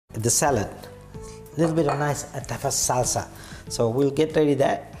the salad. A little bit of nice tapas salsa. So we'll get ready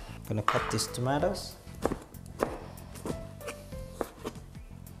that. I'm gonna cut these tomatoes.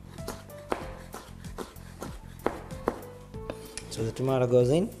 So the tomato goes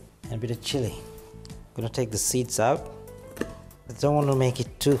in, and a bit of chili. I'm gonna take the seeds out. I don't want to make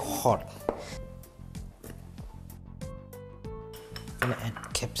it too hot. I'm gonna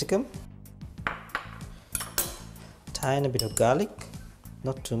add capsicum, tiny bit of garlic,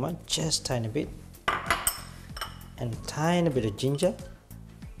 not too much, just tiny bit, and tiny bit of ginger,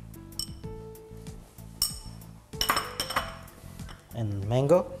 and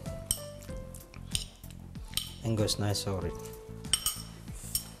mango. Mango is nice already.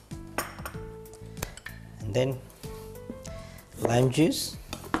 And then lime juice,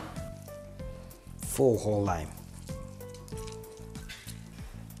 4 whole lime,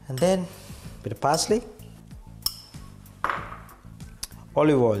 and then a bit of parsley,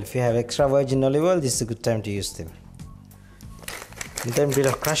 olive oil. If you have extra virgin olive oil, this is a good time to use them. And then a bit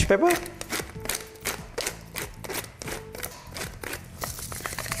of crushed pepper,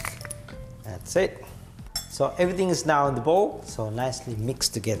 that's it. So everything is now in the bowl, so nicely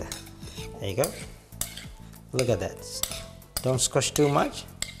mixed together. There you go. Look at that. Don't squash too much.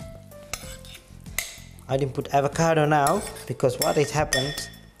 I didn't put avocado now because what it happens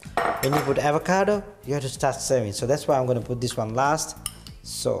when you put avocado, you have to start serving. So that's why I'm going to put this one last.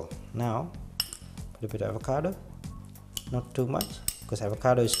 So now put a bit of avocado, not too much because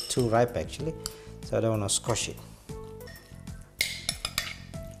avocado is too ripe actually. So I don't want to squash it.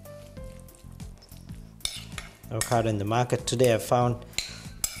 Avocado in the market today I found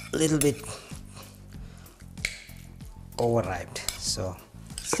a little bit overripe, so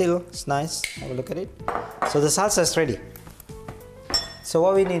still it's nice. Have a look at it. So the salsa is ready. So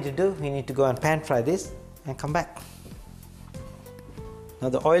what we need to do, we need to go and pan fry this and come back. Now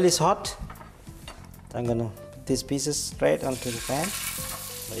the oil is hot. I'm gonna put these pieces straight onto the pan,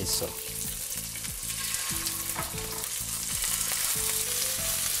 like so.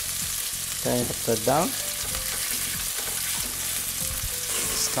 Turn it upside down.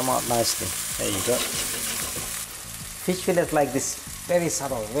 Just come out nicely. There you go. Fish fillets like this, very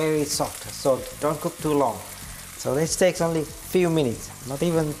subtle, very soft, so don't cook too long. So this takes only few minutes, not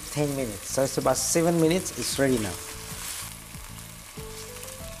even 10 minutes. So it's about 7 minutes, it's ready now.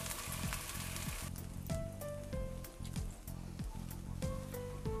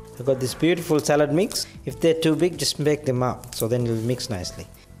 I've got this beautiful salad mix. If they're too big, just make them up, so then it'll mix nicely.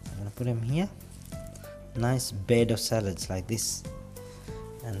 I'm gonna put them here. Nice bed of salads like this.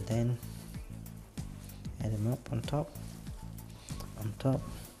 And then add them up on top,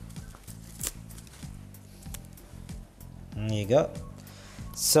 There you go.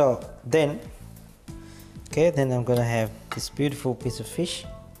 So then, then I'm gonna have this beautiful piece of fish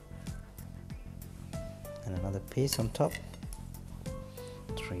and another piece on top.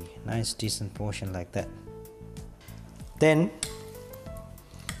 3 nice decent portion like that. Then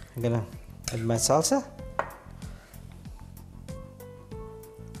I'm gonna add my salsa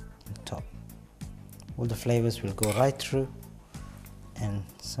on top. All the flavors will go right through, and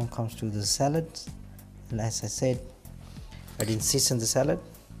some comes to the salad. And as I said, I didn't season the salad.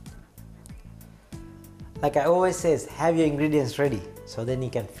 Like I always says, have your ingredients ready, so then you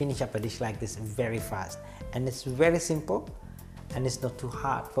can finish up a dish like this very fast. And it's very simple, and it's not too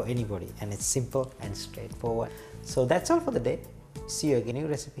hard for anybody, and it's simple and straightforward. So that's all for the day. See you again, new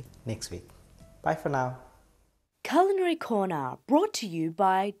recipe next week. Bye for now. Culinary Corner, brought to you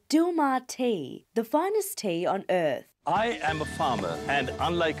by Dilmah Tea, the finest tea on earth. I am a farmer, and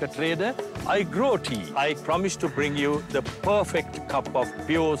unlike a trader, I grow tea. I promise to bring you the perfect cup of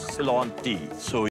pure Ceylon tea. So